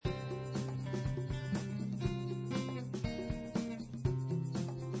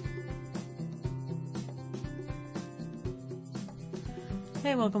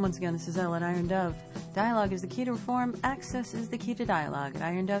Hey, welcome once again. This is Elle at Iron Dove. Dialogue is the key to reform. Access is the key to dialogue. At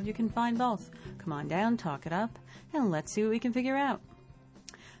Iron Dove, you can find both. Come on down, talk it up, and let's see what we can figure out.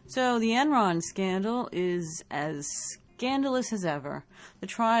 So, the Enron scandal is as scandalous as ever. The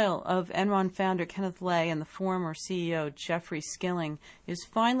trial of Enron founder Kenneth Lay and the former CEO Jeffrey Skilling is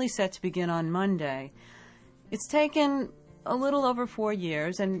finally set to begin on Monday. It's taken a little over 4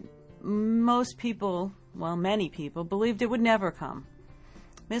 years, and most people, well, many people, believed it would never come.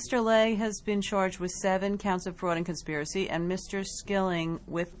 Mr. Lay has been charged with 7 counts of fraud and conspiracy, and Mr. Skilling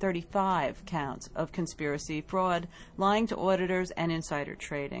with 35 counts of conspiracy, fraud, lying to auditors, and insider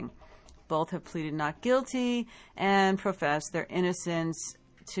trading. Both have pleaded not guilty and profess their innocence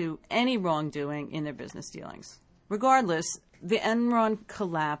to any wrongdoing in their business dealings. Regardless, the Enron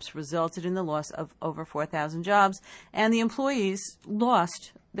collapse resulted in the loss of over 4,000 jobs, and the employees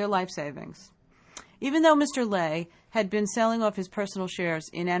lost their life savings. Even though Mr. Lay had been selling off his personal shares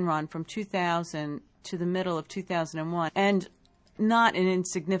in Enron from 2000 to the middle of 2001, and not an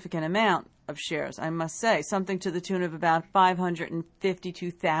insignificant amount of shares, I must say, something to the tune of about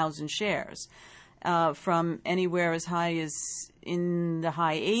 552,000 shares, from anywhere as high as in the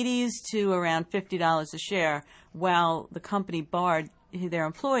high 80s to around $50 a share, while the company barred their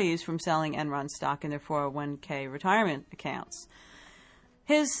employees from selling Enron stock in their 401k retirement accounts.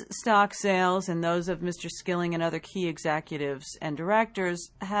 His stock sales and those of Mr. Skilling and other key executives and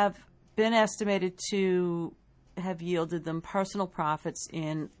directors have been estimated to have yielded them personal profits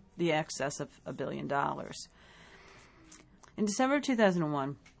in the excess of $1 billion. In December of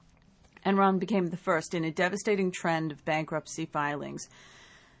 2001, Enron became the first in a devastating trend of bankruptcy filings,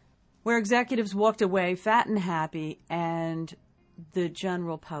 where executives walked away fat and happy and the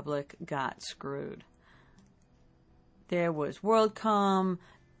general public got screwed. There was WorldCom,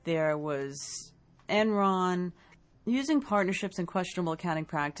 there was Enron, using partnerships and questionable accounting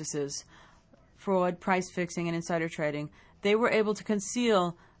practices, fraud, price fixing, and insider trading. They were able to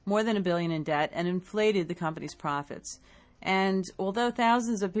conceal more than $1 billion in debt and inflated the company's profits. And although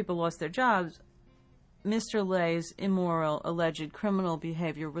thousands of people lost their jobs, Mr. Lay's immoral, alleged criminal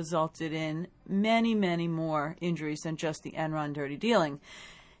behavior resulted in many, many more injuries than just the Enron dirty dealing.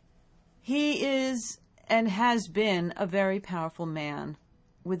 He is and has been a very powerful man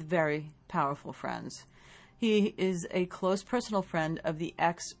with very powerful friends. He is a close personal friend of the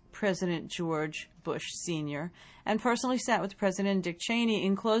ex-President George Bush Sr. and personally sat with President Dick Cheney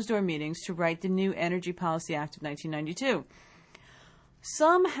in closed-door meetings to write the new Energy Policy Act of 1992.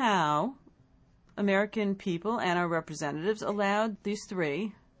 Somehow, American people and our representatives allowed these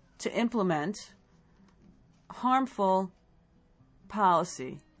three to implement harmful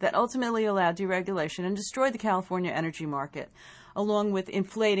policy that ultimately allowed deregulation and destroyed the California energy market, along with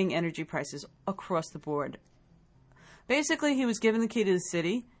inflating energy prices across the board. Basically, he was given the key to the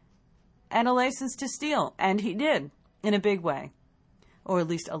city and a license to steal, and he did, in a big way, or at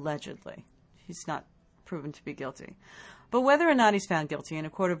least allegedly. He's not proven to be guilty. But whether or not he's found guilty in a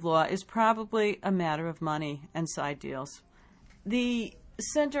court of law is probably a matter of money and side deals. The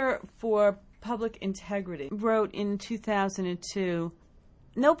Center for Public Integrity wrote in 2002,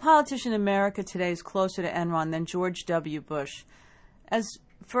 "No politician in America today is closer to Enron than George W. Bush." As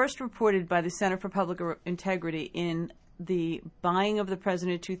first reported by the Center for Public Integrity in the Buying of the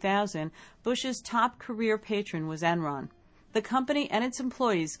President 2000, Bush's top career patron was Enron. The company and its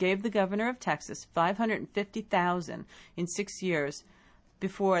employees gave the governor of Texas $550,000 in 6 years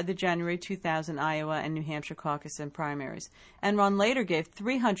before the January 2000 Iowa and New Hampshire caucus and primaries. Enron later gave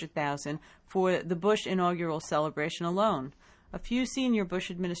 $300,000 for the Bush inaugural celebration alone. A few senior Bush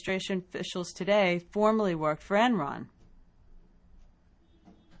administration officials today formerly worked for Enron.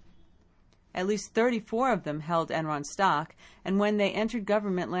 At least 34 of them held Enron stock, and when they entered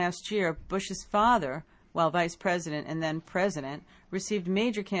government last year, Bush's father, while vice president and then president, received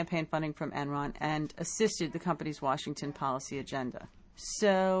major campaign funding from Enron and assisted the company's Washington policy agenda.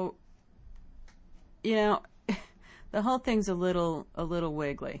 So, the whole thing's a little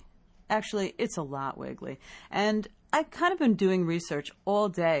wiggly. Actually, it's a lot wiggly. And I've kind of been doing research all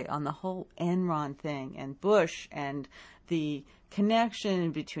day on the whole Enron thing and Bush and the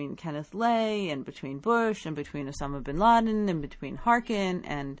connection between Kenneth Lay and between Bush and between Osama bin Laden and between Harkin.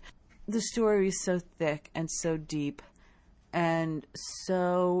 And the story is so thick and so deep and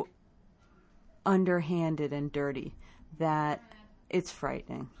so underhanded and dirty that it's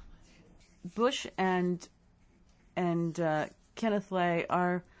frightening. Bush and Kenneth Lay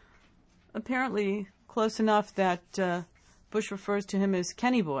are apparently close enough that Bush refers to him as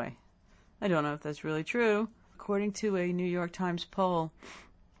Kenny Boy. I don't know if that's really true. According to a New York Times poll,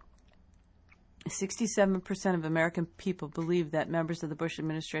 67% of American people believe that members of the Bush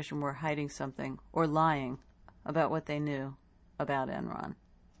administration were hiding something or lying about what they knew about Enron.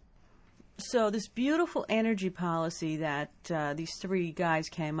 So this beautiful energy policy that these three guys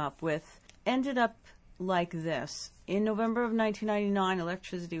came up with ended up like this. In November of 1999,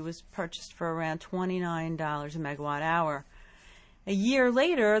 electricity was purchased for around $29 a megawatt hour. A year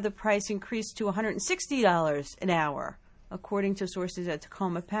later, the price increased to $160 an hour, according to sources at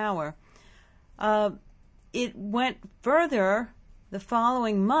Tacoma Power. It went further the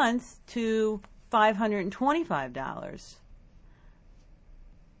following month to $525.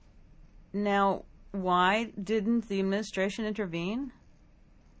 Now, why didn't the administration intervene?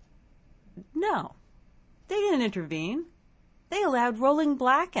 No, they didn't intervene. They allowed rolling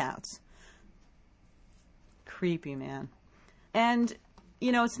blackouts. Creepy, man. And,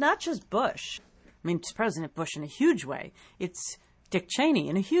 you know, it's not just Bush. I mean, it's President Bush in a huge way. It's Dick Cheney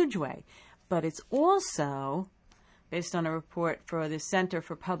in a huge way. But it's also, based on a report for the Center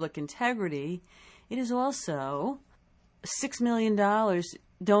for Public Integrity, it is also $6 million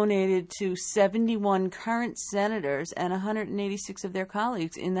donated to 71 current senators and 186 of their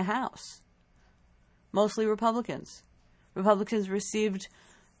colleagues in the House, mostly Republicans. Republicans received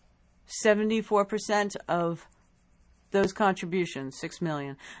 74% of those contributions, $6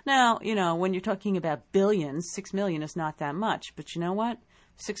 million. Now, you know, when you're talking about billions, $6 million is not that much. But you know what?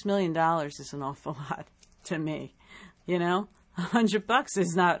 $6 million is an awful lot to me. You know, $100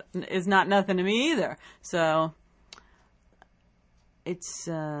 is not nothing to me either. So it's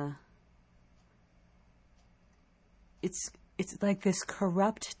like this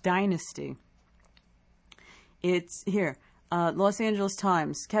corrupt dynasty. It's here. Los Angeles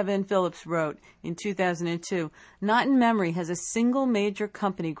Times, Kevin Phillips wrote in 2002, "Not in memory has a single major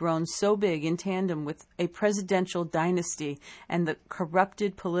company grown so big in tandem with a presidential dynasty and the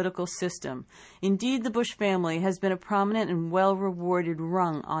corrupted political system. Indeed, the Bush family has been a prominent and well-rewarded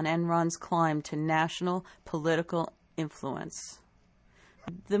rung on Enron's climb to national political influence."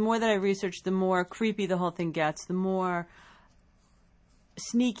 The more that I research, the more creepy the whole thing gets, the more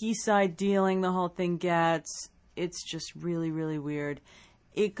sneaky side dealing the whole thing gets. It's just really, really weird.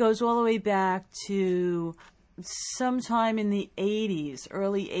 It goes all the way back to sometime in the 80s,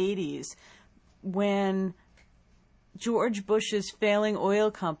 early 80s, when George Bush's failing oil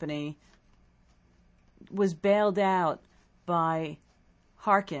company was bailed out by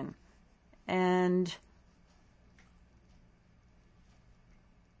Harkin. And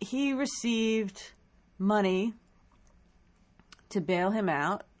he received money to bail him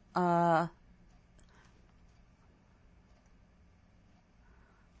out.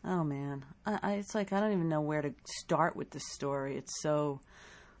 Oh man, it's like I don't even know where to start with this story. It's so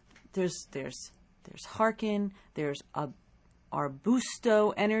there's Harkin, there's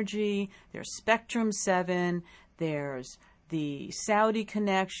Arbusto Energy, there's Spectrum 7, there's the Saudi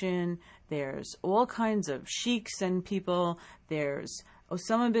connection, there's all kinds of sheiks and people, there's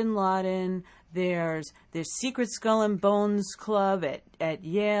Osama bin Laden, there's Secret Skull and Bones Club at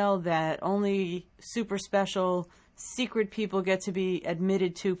Yale that only super special secret people get to be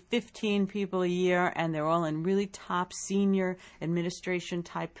admitted to, 15 people a year, and they're all in really top senior administration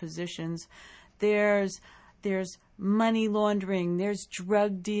type positions. There's money laundering, there's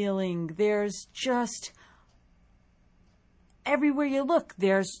drug dealing, there's just everywhere you look,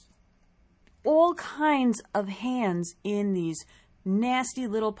 there's all kinds of hands in these nasty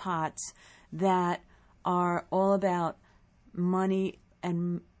little pots that are all about money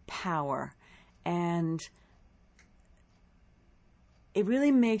and power. And it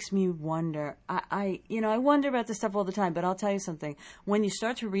really makes me wonder. I wonder about this stuff all the time, but I'll tell you something. When you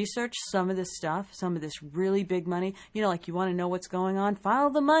start to research some of this stuff, some of this really big money, like you want to know what's going on, follow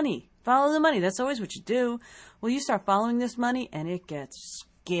the money. Follow the money. That's always what you do. Well, you start following this money, and it gets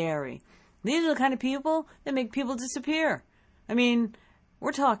scary. These are the kind of people that make people disappear. I mean,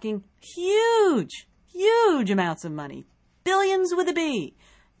 we're talking huge, huge amounts of money. Billions with a B.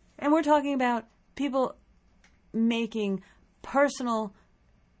 And we're talking about people amassing personal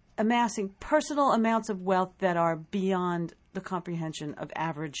amounts of wealth that are beyond the comprehension of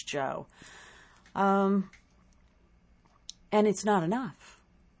average Joe. And it's not enough.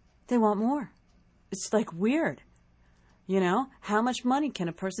 They want more. It's like weird. How much money can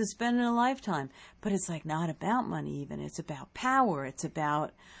a person spend in a lifetime? But it's like not about money even. It's about power. It's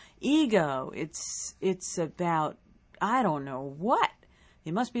about ego. It's about, I don't know what.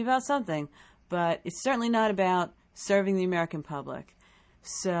 It must be about something. But it's certainly not about serving the American public.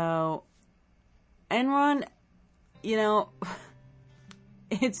 So, Enron,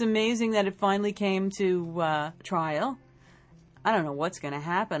 it's amazing that it finally came to trial. I don't know what's going to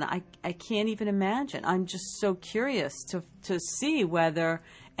happen. I can't even imagine. I'm just so curious to see whether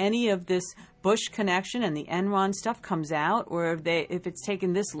any of this Bush connection and the Enron stuff comes out, or if it's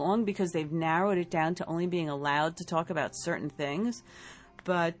taken this long because they've narrowed it down to only being allowed to talk about certain things.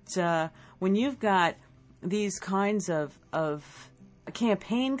 But when you've got these kinds of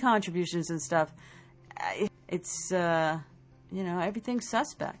campaign contributions and stuff, it's, everything's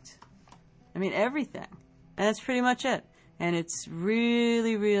suspect. I mean, everything. And that's pretty much it. And it's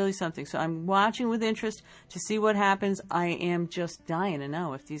really, really something. So I'm watching with interest to see what happens. I am just dying to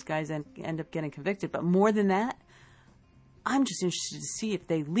know if these guys end up getting convicted. But more than that, I'm just interested to see if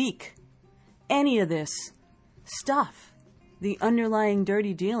they leak any of this stuff, the underlying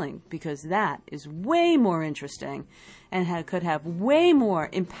dirty dealing, because that is way more interesting and could have way more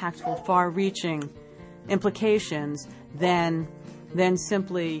impactful, far-reaching implications than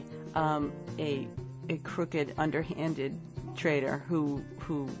simply a crooked, underhanded trader who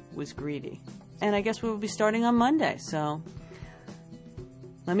was greedy. And I guess we'll be starting on Monday, so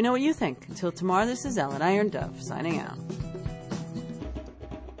let me know what you think. Until tomorrow, this is Ellen Iron Dove signing out.